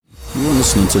You're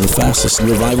listening to the fastest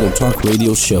revival talk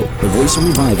radio show. The Voice of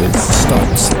Revival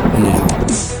starts now.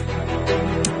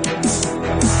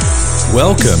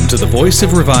 Welcome to the Voice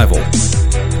of Revival,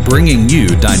 bringing you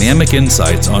dynamic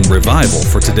insights on revival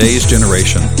for today's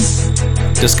generation,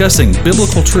 discussing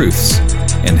biblical truths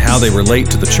and how they relate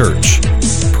to the church,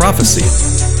 prophecy,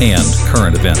 and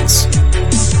current events.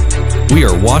 We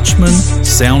are watchmen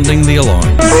sounding the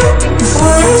alarm.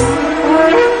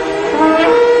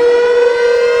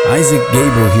 Isaac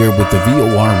Gabriel here with the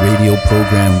VOR radio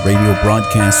program, Radio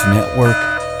Broadcast Network.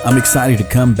 I'm excited to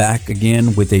come back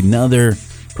again with another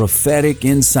prophetic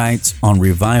insights on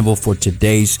revival for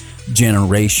today's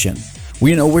generation.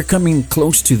 We're coming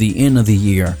close to the end of the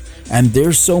year, and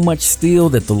there's so much still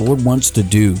that the Lord wants to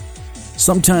do.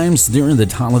 Sometimes during the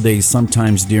holidays,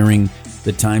 sometimes during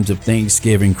the times of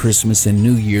Thanksgiving, Christmas, and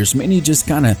New Year's, many just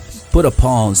kind of put a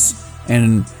pause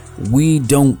and we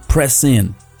don't press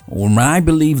in. Well, I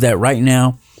believe that right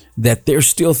now that there's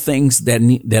still things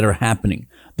that are happening.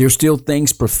 There's still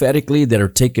things prophetically that are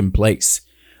taking place.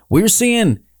 We're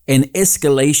seeing an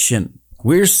escalation.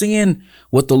 We're seeing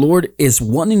what the Lord is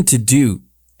wanting to do.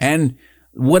 And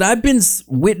what I've been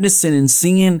witnessing and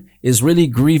seeing is really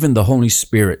grieving the Holy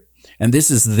Spirit. And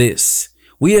this is this.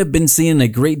 We have been seeing a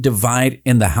great divide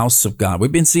in the house of God.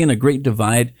 We've been seeing a great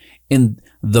divide in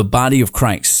the body of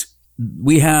Christ.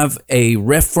 We have a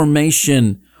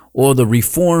Reformation or the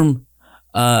Reform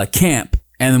camp,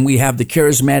 and we have the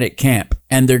Charismatic camp,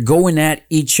 and they're going at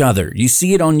each other. You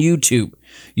see it on YouTube.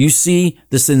 You see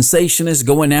the cessationists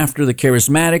going after the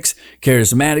charismatics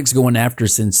going after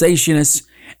cessationists.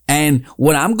 And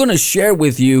what I'm going to share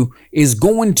with you is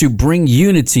going to bring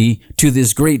unity to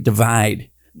this great divide.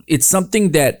 It's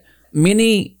something that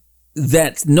many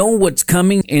that know what's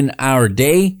coming in our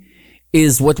day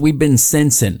is what we've been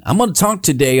sensing. I'm going to talk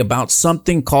today about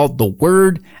something called the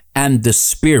Word and the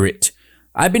Spirit.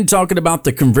 I've been talking about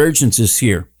the convergences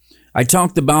here. I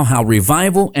talked about how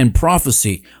revival and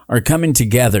prophecy are coming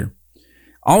together.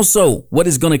 Also, what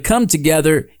is going to come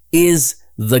together is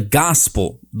the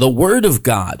gospel, the Word of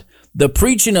God, the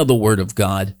preaching of the Word of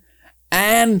God,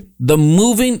 and the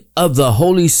moving of the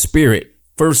Holy Spirit.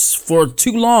 For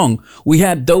too long, we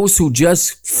had those who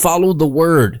just followed the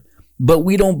Word, but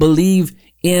we don't believe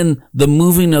in the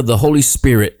moving of the Holy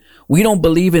Spirit. We don't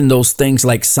believe in those things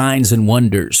like signs and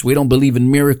wonders. We don't believe in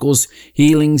miracles,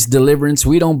 healings, deliverance.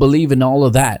 We don't believe in all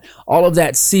of that. All of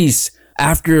that ceased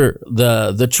after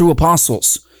the true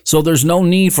apostles. So there's no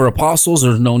need for apostles.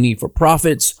 There's no need for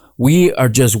prophets. We are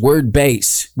just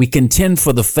word-based. We contend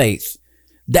for the faith.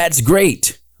 That's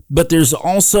great. But there's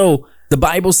also, the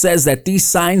Bible says that these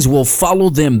signs will follow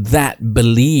them that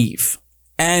believe.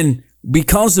 And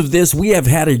because of this, we have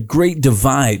had a great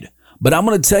divide. But I'm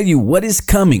going to tell you what is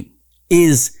coming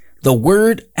is the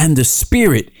Word and the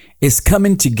Spirit is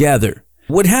coming together.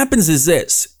 What happens is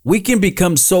this: we can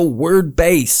become so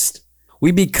word-based.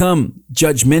 We become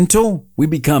judgmental. We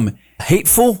become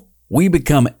hateful. We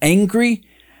become angry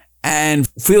and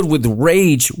filled with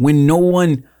rage when no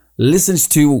one listens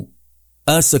to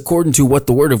us according to what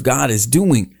the Word of God is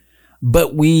doing.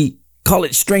 But we call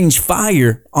it strange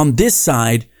fire on this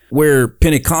side, where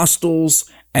Pentecostals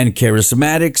and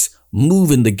charismatics move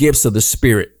in the gifts of the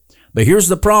Spirit. But here's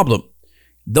the problem.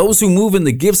 Those who move in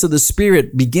the gifts of the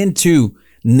Spirit begin to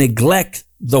neglect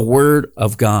the Word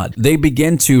of God. They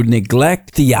begin to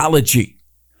neglect theology.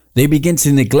 They begin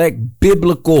to neglect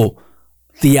biblical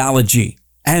theology.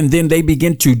 And then they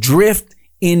begin to drift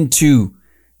into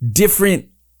different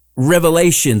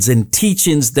revelations and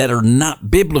teachings that are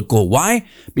not biblical. Why?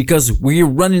 Because we're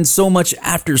running so much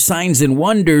after signs and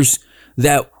wonders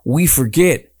that we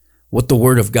forget what the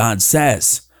Word of God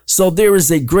says. So there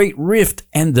is a great rift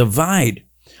and divide.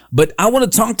 But I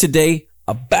want to talk today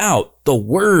about the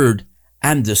Word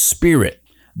and the Spirit,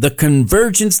 the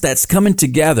convergence that's coming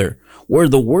together, where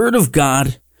the Word of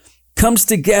God comes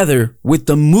together with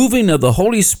the moving of the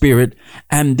Holy Spirit,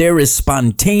 and there is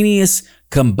spontaneous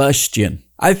combustion.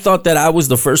 I thought that I was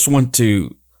the first one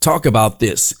to talk about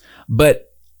this,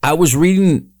 but I was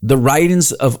reading the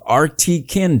writings of R.T.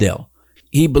 Kendall.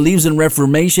 He believes in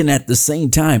Reformation. At the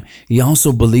same time, he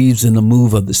also believes in the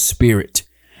move of the Spirit.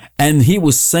 And he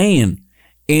was saying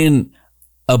in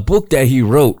a book that he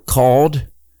wrote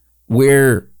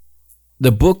where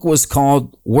the book was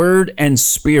called Word and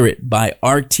Spirit by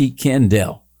R.T.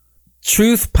 Kendall,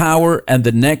 Truth, Power, and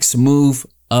the Next Move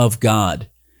of God.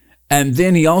 And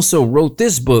then he also wrote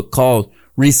this book called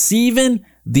Receiving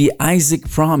the Isaac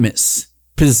Promise.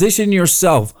 Position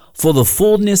yourself for the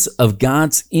fullness of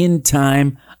God's end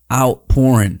time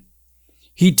outpouring.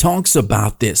 He talks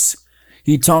about this.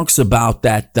 He talks about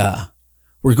that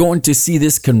we're going to see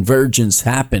this convergence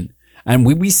happen. And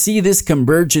when we see this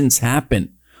convergence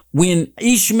happen, when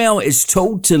Ishmael is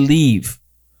told to leave,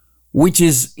 which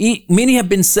is, many have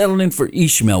been settling for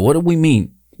Ishmael. What do we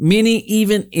mean? Many,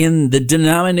 even in the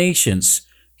denominations,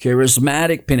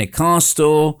 charismatic,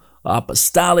 Pentecostal,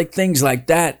 apostolic, things like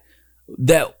that,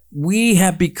 that we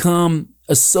have become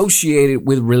associated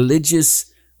with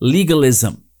religious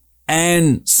legalism.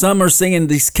 And some are saying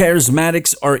these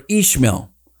charismatics are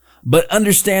Ishmael. But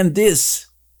understand this,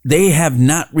 they have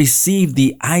not received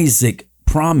the Isaac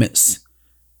promise.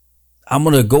 I'm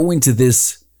going to go into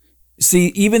this. See,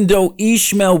 even though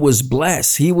Ishmael was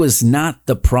blessed, he was not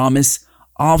the promised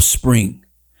offspring.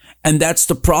 And that's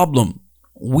the problem.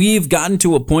 We've gotten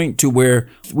to a point to where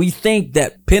we think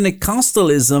that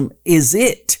Pentecostalism is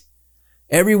it.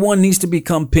 Everyone needs to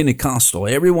become Pentecostal.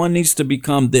 Everyone needs to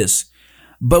become this.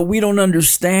 But we don't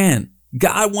understand.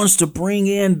 God wants to bring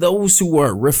in those who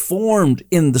are reformed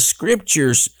in the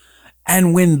scriptures.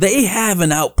 And when they have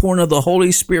an outpouring of the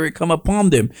Holy Spirit come upon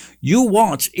them, you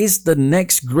watch, it's the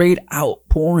next great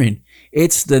outpouring.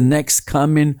 It's the next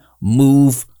coming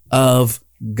move of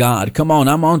God. Come on,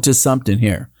 I'm on to something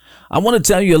here. I want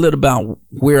to tell you a little about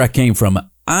where I came from.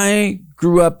 I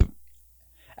grew up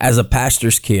as a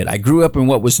pastor's kid. I grew up in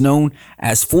what was known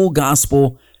as full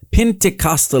gospel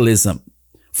Pentecostalism.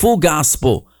 Full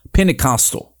gospel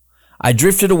Pentecostal. I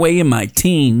drifted away in my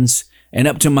teens and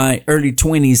up to my early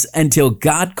 20s until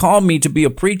God called me to be a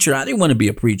preacher. I didn't want to be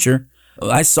a preacher.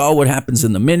 I saw what happens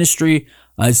in the ministry.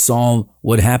 I saw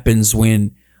what happens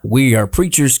when we are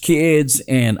preachers' kids,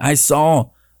 and I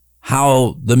saw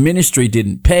how the ministry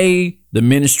didn't pay. The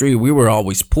ministry, we were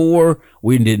always poor.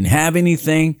 We didn't have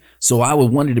anything. So I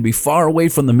wanted to be far away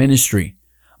from the ministry.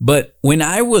 But when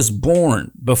I was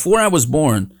born, before I was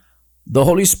born, the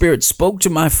Holy Spirit spoke to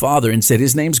my father and said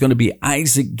his name's going to be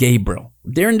Isaac Gabriel.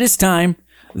 During this time,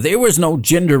 there was no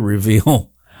gender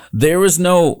reveal. There was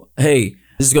no, hey,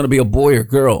 this is going to be a boy or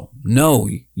girl. No,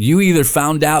 you either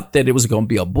found out that it was going to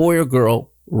be a boy or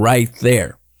girl right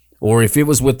there. Or if it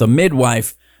was with the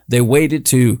midwife, they waited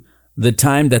to the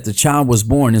time that the child was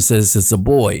born and says it's a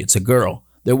boy, it's a girl.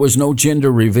 There was no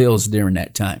gender reveals during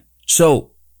that time.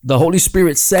 So the Holy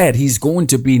Spirit said he's going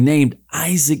to be named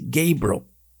Isaac Gabriel.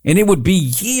 And it would be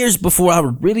years before I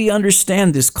would really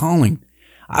understand this calling.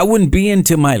 I wouldn't be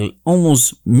into my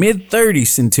almost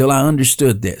mid-30s until I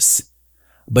understood this.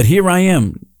 But here I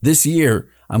am this year.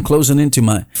 I'm closing into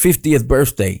my 50th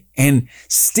birthday. And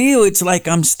still, it's like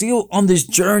I'm still on this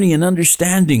journey and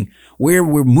understanding where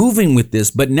we're moving with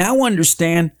this. But now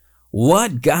understand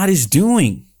what God is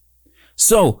doing.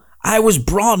 So I was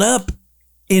brought up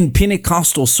in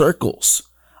Pentecostal circles.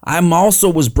 I also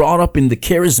was brought up in the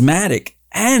charismatic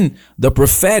and the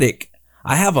prophetic.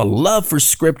 I have a love for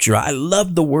scripture. I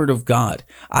love the word of God.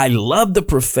 I love the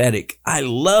prophetic. I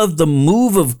love the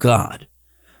move of God.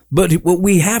 But what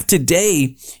we have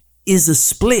today is a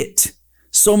split.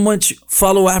 So much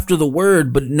follow after the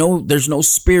word, but no, there's no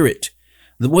spirit.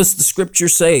 What's the scripture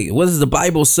say? What does the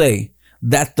Bible say?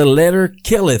 That the letter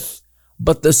killeth,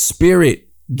 but the spirit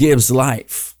gives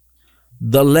life.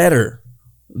 The letter,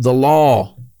 the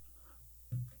law,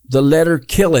 the letter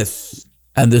killeth,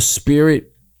 and the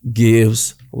spirit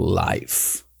gives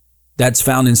life. That's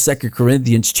found in 2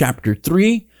 Corinthians chapter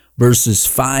 3, verses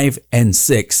 5 and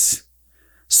 6.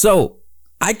 So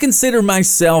I consider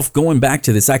myself, going back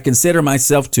to this, I consider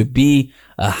myself to be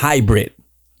a hybrid.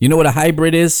 You know what a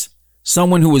hybrid is?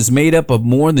 Someone who is made up of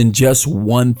more than just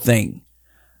one thing.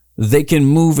 They can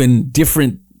move in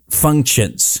different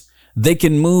functions. They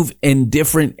can move in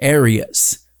different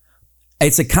areas.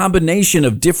 It's a combination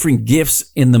of different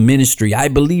gifts in the ministry. I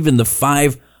believe in the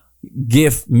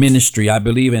 5-gift ministry. I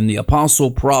believe in the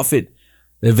apostle, prophet,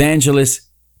 evangelist,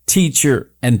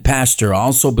 teacher, and pastor. I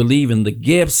also believe in the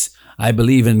gifts. I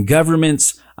believe in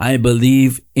governments. I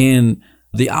believe in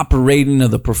the operating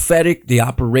of the prophetic, the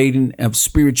operating of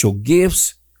spiritual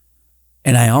gifts.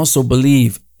 And I also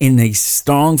believe in a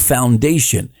strong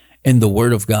foundation in the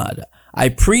Word of God. I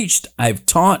preached, I've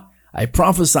taught, I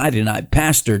prophesied, and I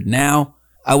pastored. Now,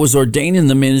 I was ordained in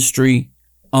the ministry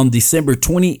on December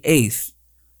 28th,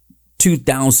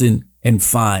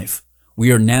 2005.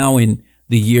 We are now in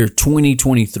the year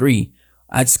 2023.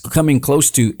 It's coming close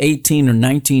to 18 or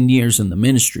 19 years in the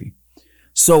ministry.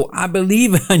 So I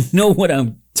believe I know what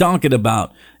I'm talking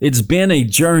about. It's been a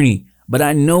journey, but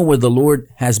I know where the Lord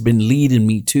has been leading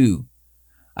me to.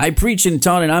 I preach and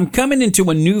taught, and I'm coming into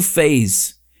a new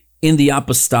phase in the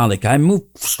apostolic. I move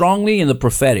strongly in the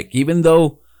prophetic, even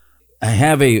though I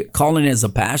have a calling as a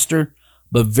pastor,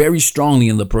 but very strongly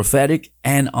in the prophetic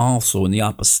and also in the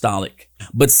apostolic.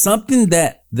 But something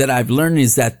that I've learned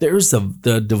is that there's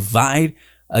the divide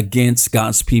against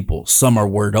God's people. Some are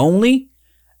word only,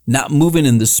 not moving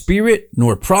in the spirit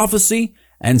nor prophecy,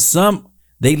 and some,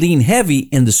 they lean heavy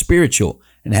in the spiritual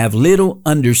and have little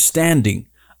understanding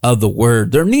of the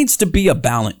word. There needs to be a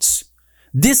balance.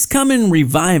 This coming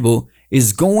revival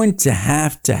is going to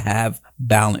have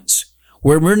balance,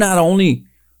 where we're not only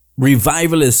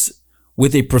revivalists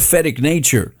with a prophetic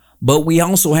nature, but we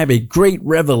also have a great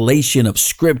revelation of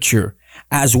scripture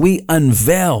as we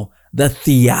unveil the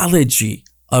theology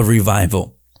of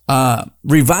revival.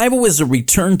 Revival is a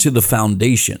return to the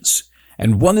foundations.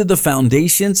 And one of the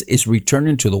foundations is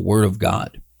returning to the Word of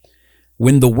God.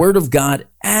 When the Word of God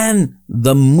and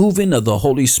the moving of the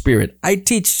Holy Spirit, I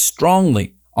teach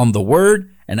strongly on the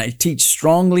Word and I teach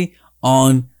strongly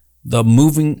on the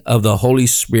moving of the Holy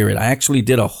Spirit. I actually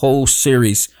did a whole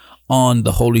series on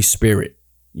the Holy Spirit.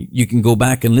 You can go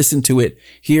back and listen to it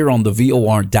here on the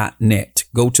VOR.net.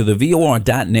 Go to the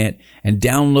VOR.net and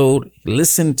download,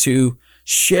 listen to,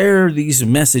 share these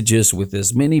messages with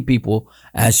as many people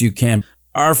as you can.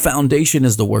 Our foundation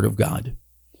is the Word of God.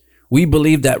 We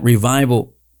believe that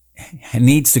revival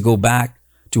needs to go back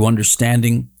to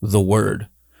understanding the Word.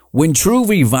 When true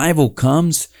revival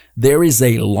comes, there is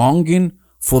a longing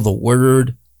for the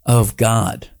Word of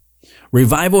God.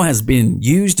 Revival has been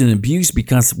used and abused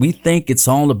because we think it's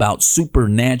all about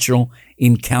supernatural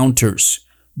encounters,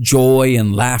 joy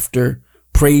and laughter,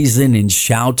 praising and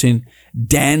shouting,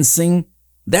 dancing.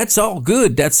 That's all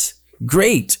good. That's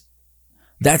great.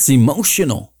 That's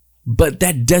emotional, but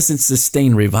that doesn't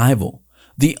sustain revival.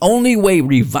 The only way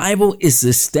revival is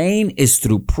sustained is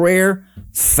through prayer,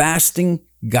 fasting,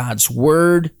 God's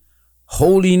word,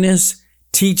 holiness,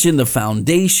 teaching the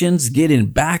foundations, getting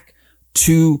back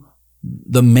to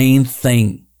the main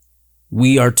thing.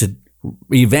 We are to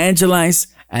evangelize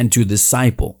and to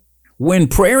disciple. When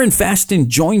prayer and fasting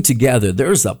join together,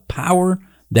 there's a power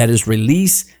that is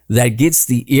released that gets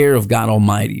the ear of God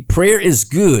Almighty. Prayer is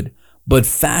good, but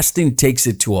fasting takes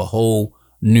it to a whole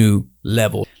new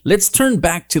level. Let's turn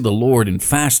back to the Lord and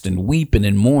fasting, weeping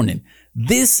and mourning.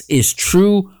 This is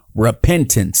true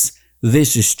repentance.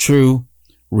 This is true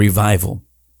revival.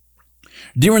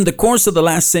 During the course of the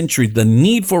last century, the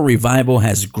need for revival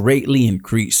has greatly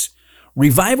increased.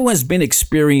 Revival has been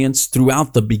experienced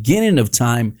throughout the beginning of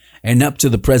time and up to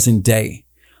the present day.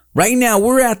 Right now,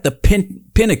 we're at the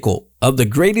pinnacle of the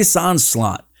greatest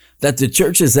onslaught that the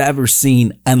church has ever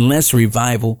seen unless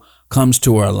revival comes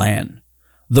to our land.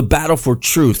 The battle for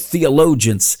truth,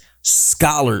 theologians,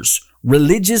 scholars,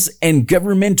 religious and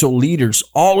governmental leaders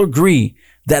all agree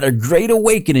that a great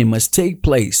awakening must take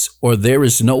place or there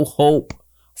is no hope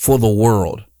for the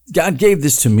world. God gave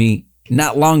this to me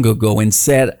not long ago and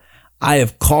said, I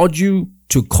have called you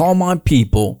to call my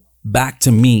people back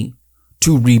to me,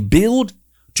 to rebuild,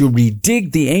 to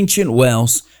redig the ancient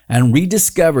wells and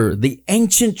rediscover the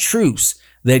ancient truths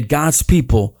that God's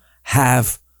people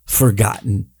have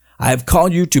forgotten. I have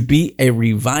called you to be a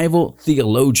revival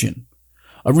theologian.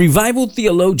 A revival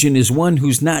theologian is one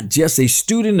who's not just a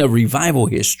student of revival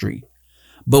history,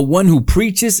 but one who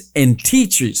preaches and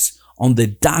teaches on the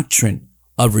doctrine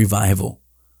of revival,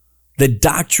 the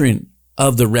doctrine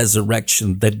of the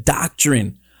resurrection, the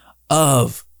doctrine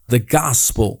of the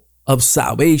gospel of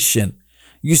salvation.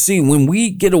 You see, when we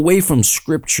get away from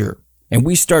scripture and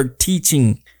we start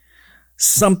teaching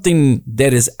something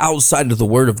that is outside of the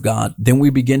word of God, then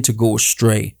we begin to go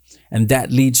astray, and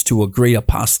that leads to a great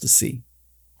apostasy.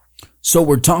 So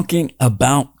we're talking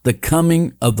about the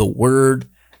coming of the Word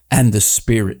and the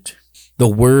Spirit. The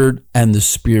Word and the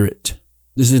Spirit.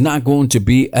 This is not going to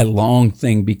be a long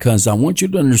thing because I want you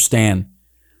to understand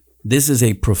this is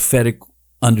a prophetic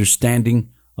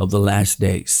understanding of the last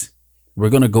days.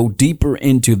 We're going to go deeper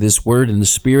into this Word and the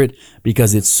Spirit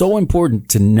because it's so important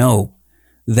to know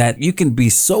that you can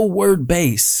be so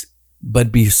word-based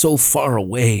but be so far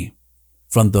away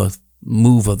from the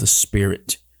move of the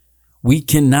Spirit. We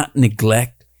cannot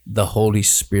neglect the Holy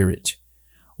Spirit.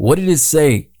 What did it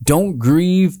say? Don't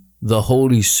grieve the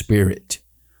Holy Spirit.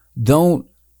 Don't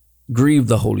grieve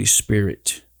the Holy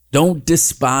Spirit. Don't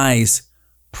despise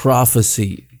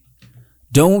prophecy.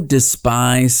 Don't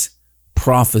despise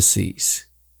prophecies.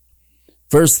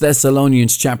 1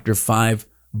 Thessalonians chapter 5,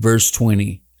 verse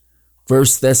 20. 1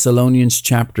 Thessalonians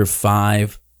chapter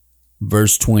 5,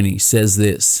 verse 20 says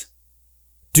this.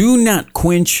 Do not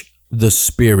quench the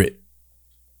Spirit.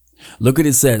 Look what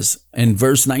it says in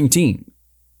verse 19.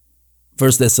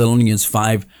 1 Thessalonians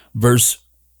 5, verse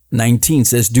 19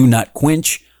 says, do not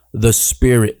quench the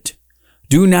Spirit.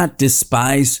 Do not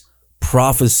despise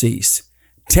prophecies.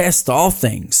 Test all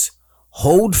things.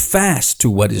 Hold fast to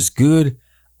what is good.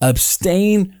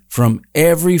 Abstain from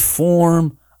every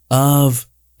form of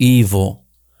evil.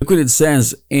 Look what it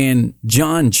says in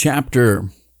John chapter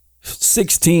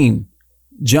 16.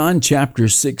 John chapter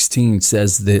 16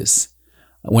 says this.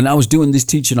 When I was doing this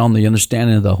teaching on the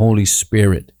understanding of the Holy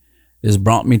Spirit, this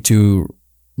brought me to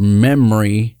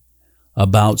memory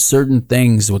about certain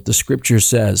things, what the scripture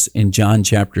says in John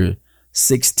chapter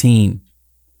 16.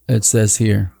 It says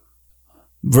here,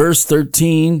 verse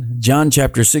 13, John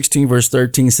chapter 16, verse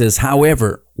 13 says,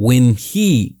 however, when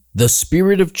he, the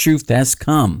Spirit of truth, has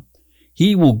come,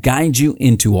 he will guide you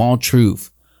into all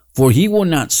truth, for he will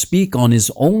not speak on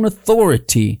his own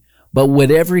authority, but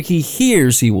whatever he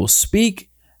hears, he will speak,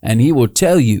 and he will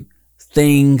tell you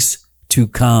things to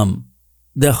come.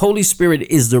 The Holy Spirit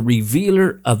is the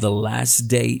revealer of the last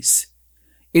days.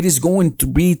 It is going to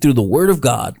be through the Word of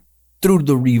God, through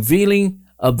the revealing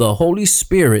of the Holy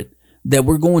Spirit, that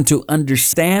we're going to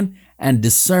understand and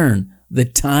discern the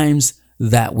times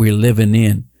that we're living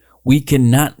in. We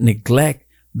cannot neglect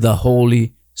the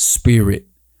Holy Spirit,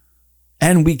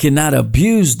 and we cannot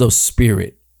abuse the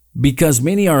Spirit, because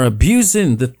many are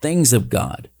abusing the things of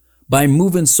God by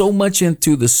moving so much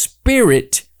into the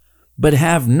Spirit, but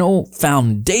have no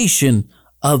foundation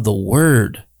of the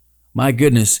Word. My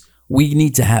goodness, we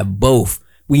need to have both.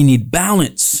 We need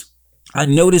balance. I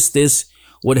noticed this,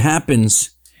 what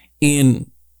happens even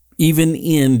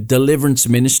in deliverance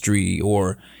ministry,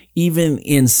 or even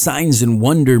in signs and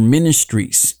wonder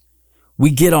ministries.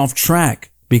 We get off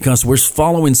track because we're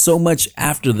following so much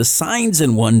after the signs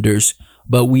and wonders,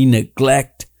 but we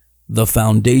neglect the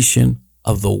foundation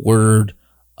of the Word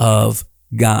of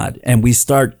God. And we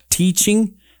start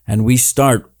teaching and we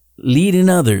start leading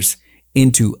others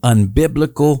into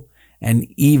unbiblical and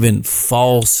even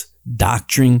false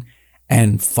doctrine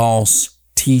and false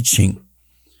teaching,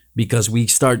 because we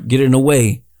start getting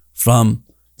away from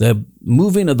the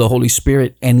moving of the Holy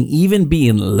Spirit and even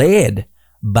being led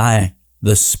by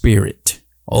the Spirit.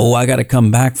 Oh, I got to come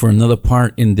back for another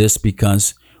part in this,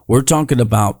 because we're talking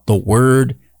about the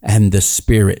Word and the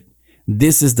Spirit.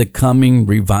 This is the coming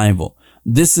revival.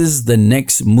 This is the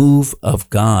next move of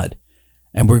God,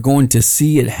 and we're going to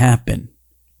see it happen.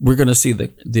 We're going to see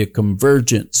the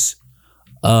convergence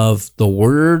of the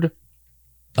Word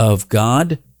of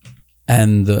God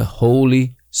and the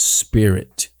Holy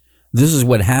Spirit. This is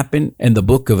what happened in the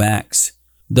book of Acts.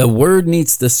 The Word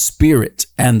needs the Spirit,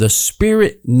 and the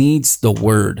Spirit needs the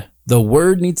Word. The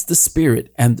Word needs the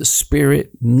Spirit, and the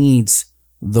Spirit needs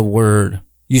the Word.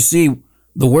 You see,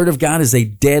 the Word of God is a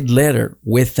dead letter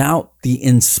without the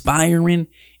inspiring,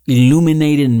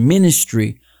 illuminating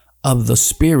ministry of the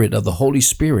Spirit, of the Holy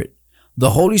Spirit.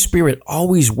 The Holy Spirit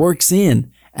always works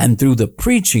in and through the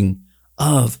preaching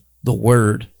of the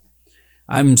Word.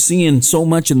 I'm seeing so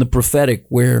much in the prophetic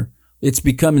where it's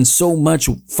becoming so much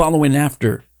following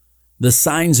after the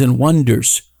signs and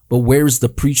wonders, but where's the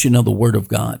preaching of the Word of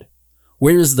God?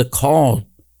 Where is the call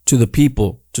to the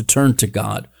people to turn to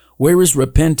God? Where is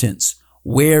repentance?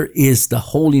 Where is the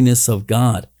holiness of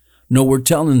God? No, we're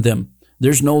telling them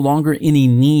there's no longer any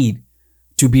need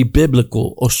to be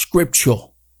biblical or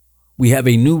scriptural. We have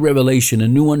a new revelation, a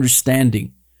new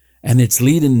understanding, and it's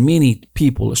leading many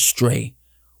people astray.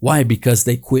 Why? Because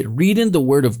they quit reading the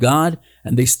Word of God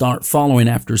and they start following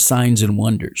after signs and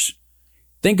wonders.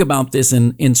 Think about this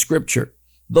in Scripture.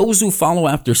 Those who follow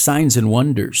after signs and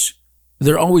wonders,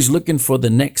 they're always looking for the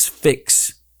next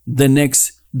fix, the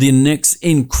next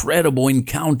incredible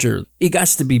encounter. It got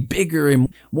to be bigger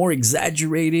and more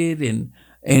exaggerated, and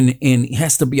it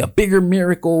has to be a bigger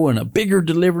miracle and a bigger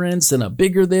deliverance and a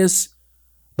bigger this.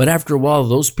 But after a while,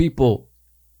 those people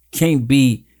can't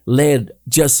be led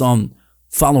just on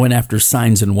following after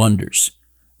signs and wonders.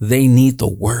 They need the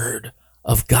Word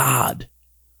of God.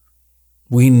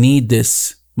 We need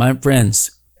this, my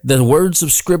friends. The words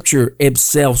of Scripture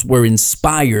itself were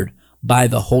inspired by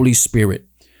the Holy Spirit.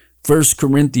 1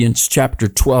 Corinthians chapter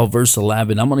 12, verse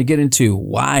 11. I'm going to get into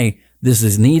why this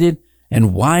is needed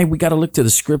and why we got to look to the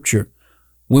Scripture.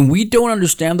 When we don't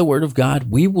understand the Word of God,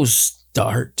 we will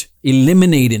start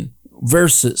eliminating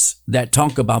verses that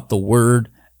talk about the Word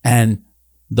and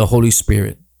the Holy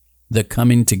Spirit, the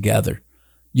coming together.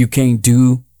 You can't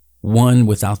do one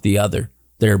without the other.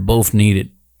 They're both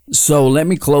needed. So let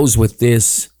me close with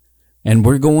this, and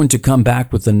we're going to come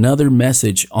back with another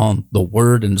message on the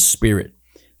Word and the Spirit.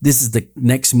 This is the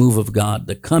next move of God,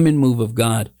 the coming move of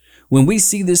God. When we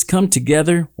see this come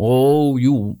together, oh,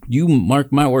 you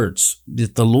mark my words,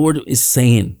 that the Lord is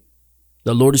saying,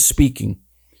 the Lord is speaking.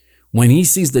 When He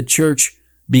sees the church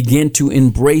begin to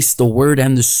embrace the Word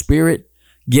and the Spirit,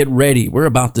 Get ready. We're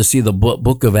about to see the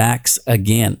book of Acts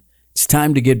again. It's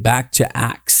time to get back to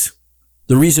Acts.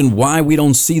 The reason why we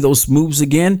don't see those moves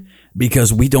again,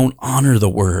 because we don't honor the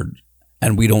word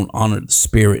and we don't honor the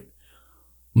Spirit.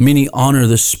 Many honor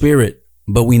the Spirit,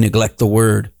 but we neglect the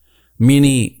word.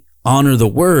 Many honor the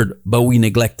word, but we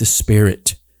neglect the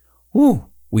Spirit.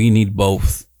 We need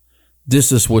both.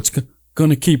 This is what's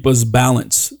going to keep us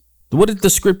balanced. What did the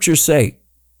scripture say?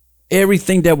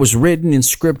 Everything that was written in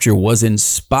scripture was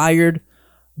inspired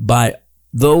by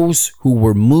those who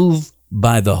were moved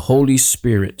by the Holy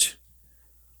Spirit.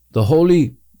 The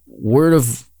Holy Word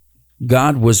of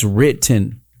God was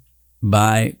written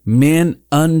by men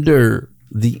under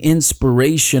the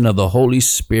inspiration of the Holy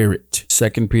Spirit.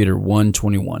 2 Peter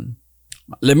 1:21.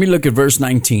 Let me look at verse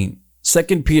 19.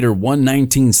 2 Peter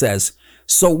 1:19 says,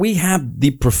 "So we have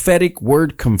the prophetic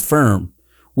word confirmed,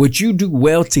 which you do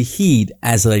well to heed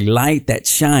as a light that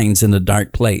shines in a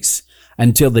dark place,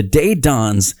 until the day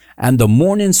dawns and the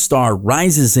morning star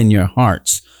rises in your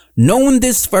hearts. Knowing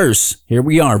this first," here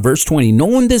we are, verse 20,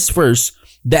 "knowing this first,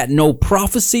 that no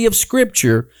prophecy of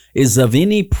scripture is of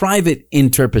any private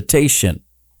interpretation."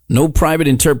 No private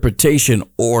interpretation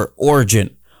or origin.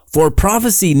 "For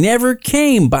prophecy never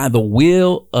came by the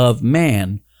will of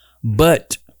man,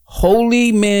 but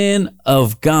holy men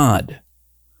of God."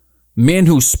 Men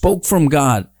who spoke from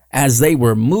God as they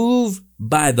were moved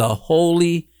by the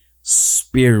Holy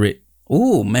Spirit.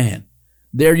 Oh, man.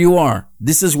 There you are.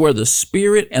 This is where the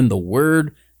Spirit and the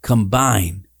Word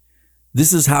combine.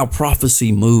 This is how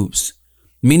prophecy moves.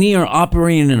 Many are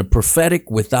operating in a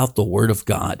prophetic without the Word of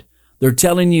God. They're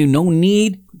telling you no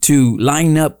need to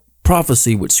line up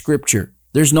prophecy with Scripture.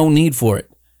 There's no need for it.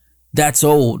 That's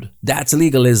old. That's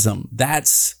legalism.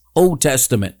 That's Old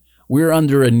Testament. We're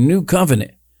under a new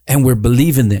covenant. And we're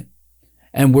believing it.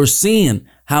 And we're seeing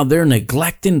how they're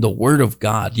neglecting the word of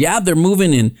God. Yeah, they're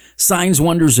moving in signs,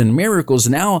 wonders, and miracles.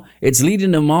 Now it's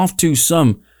leading them off to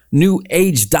some new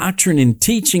age doctrine and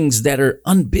teachings that are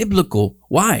unbiblical.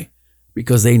 Why?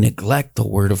 Because they neglect the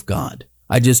word of God.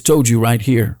 I just told you right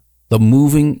here, the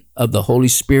moving of the Holy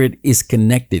Spirit is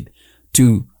connected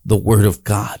to the word of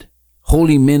God.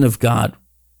 Holy men of God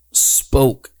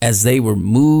spoke as they were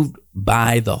moved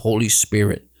by the Holy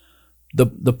Spirit.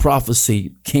 The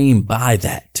prophecy came by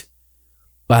that,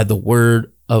 by the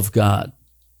word of God.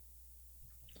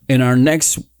 In our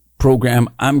next program,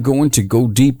 I'm going to go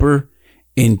deeper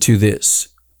into this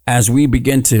as we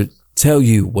begin to tell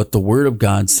you what the word of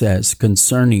God says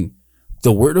concerning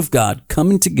the word of God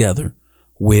coming together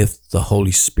with the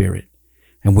Holy Spirit.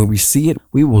 And when we see it,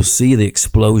 we will see the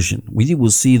explosion. We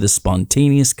will see the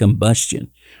spontaneous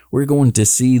combustion. We're going to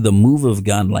see the move of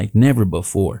God like never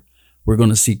before. We're going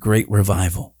to see great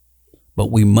revival,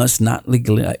 but we must not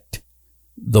neglect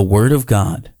the word of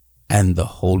God and the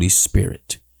Holy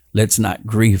Spirit. Let's not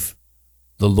grieve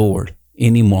the Lord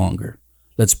any longer.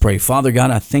 Let's pray. Father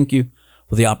God, I thank you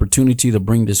for the opportunity to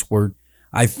bring this word.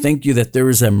 I thank you that there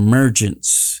is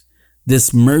emergence,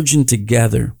 this merging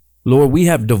together. Lord, we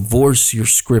have divorced your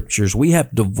scriptures. We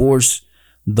have divorced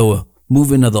the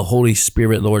moving of the Holy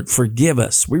Spirit, Lord. Forgive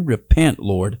us. We repent,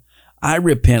 Lord. I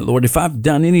repent, Lord, if I've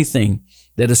done anything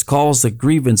that has caused a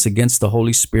grievance against the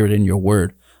Holy Spirit in your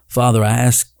word. Father, I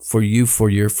ask for you for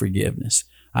your forgiveness.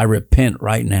 I repent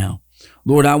right now.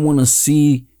 Lord, I want to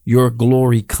see your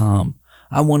glory come.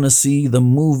 I want to see the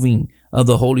moving of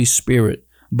the Holy Spirit,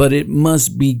 but it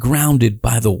must be grounded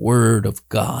by the word of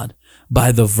God,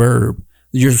 by the verb.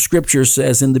 Your scripture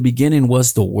says, in the beginning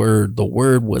was the word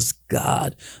was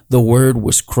God, the word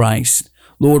was Christ.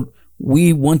 Lord,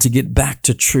 we want to get back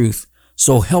to truth.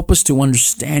 So help us to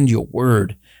understand your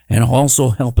word, and also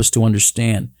help us to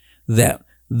understand that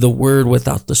the word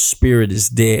without the Spirit is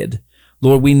dead.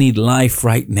 Lord, we need life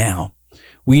right now.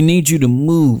 We need you to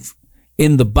move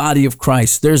in the body of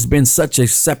Christ. There's been such a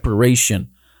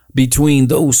separation between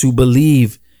those who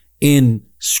believe in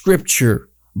Scripture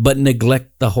but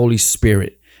neglect the Holy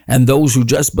Spirit, and those who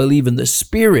just believe in the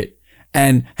Spirit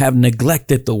and have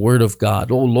neglected the word of God.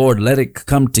 Oh Lord, let it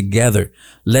come together.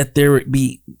 Let there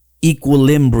be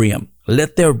equilibrium.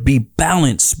 Let there be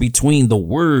balance between the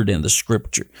word and the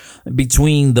scripture,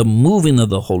 between the moving of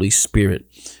the Holy Spirit,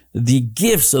 the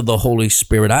gifts of the Holy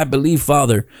Spirit. I believe,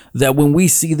 Father, that when we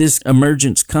see this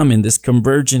emergence coming, this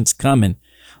convergence coming,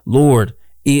 Lord,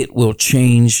 it will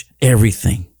change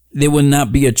everything. There will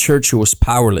not be a church who is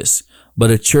powerless, but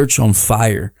a church on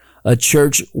fire, a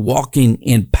church walking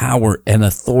in power and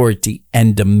authority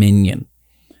and dominion.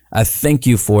 I thank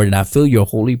you for it, and I feel your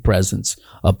holy presence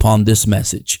upon this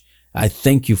message. I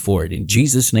thank you for it. In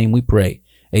Jesus' name we pray.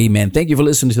 Amen. Thank you for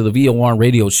listening to the VOR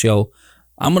radio show.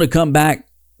 I'm going to come back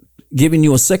giving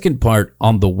you a second part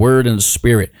on the Word and the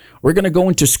Spirit. We're going to go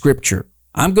into Scripture.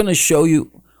 I'm going to show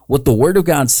you what the Word of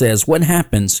God says, what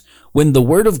happens when the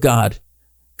Word of God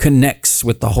connects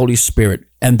with the Holy Spirit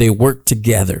and they work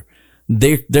together.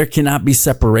 There cannot be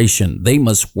separation. They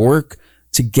must work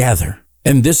together.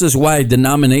 And this is why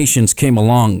denominations came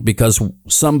along, because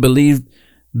some believed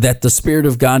that the Spirit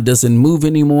of God doesn't move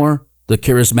anymore. The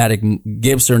charismatic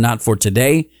gifts are not for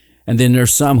today. And then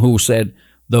there's some who said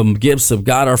the gifts of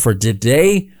God are for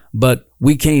today, but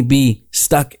we can't be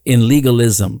stuck in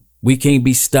legalism. We can't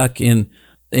be stuck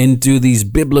into these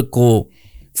biblical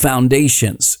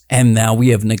foundations. And now we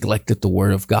have neglected the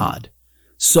Word of God.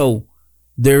 So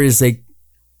there is a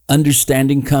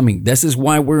understanding coming. This is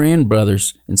why we're in,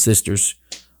 brothers and sisters.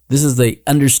 This is the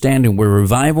understanding where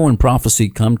revival and prophecy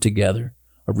come together.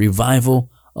 A revival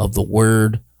of the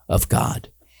Word of God.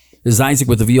 This is Isaac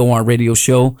with the VOR Radio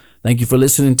Show. Thank you for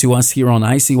listening to us here on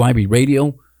ICYB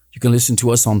Radio. You can listen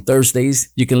to us on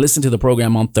Thursdays. You can listen to the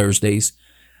program on Thursdays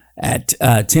at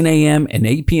 10 a.m. and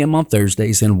 8 p.m. on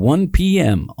Thursdays and 1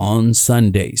 p.m. on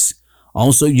Sundays.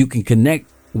 Also, you can connect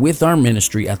with our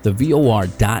ministry at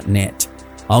thevor.net.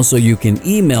 Also, you can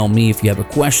email me if you have a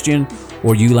question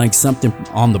or you like something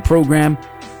on the program.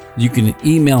 You can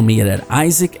email me at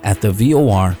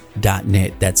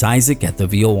isaac@thevor.net. That's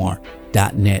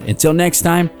isaac@thevor.net. Until next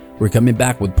time, we're coming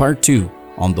back with part 2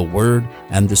 on the Word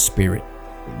and the Spirit.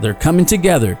 They're coming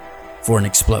together for an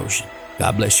explosion.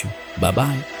 God bless you.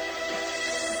 Bye-bye.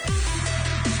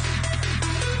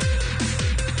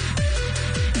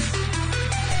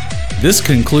 This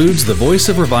concludes the Voice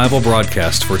of Revival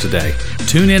broadcast for today.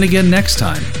 Tune in again next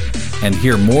time and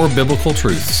hear more biblical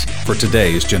truths for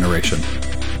today's generation.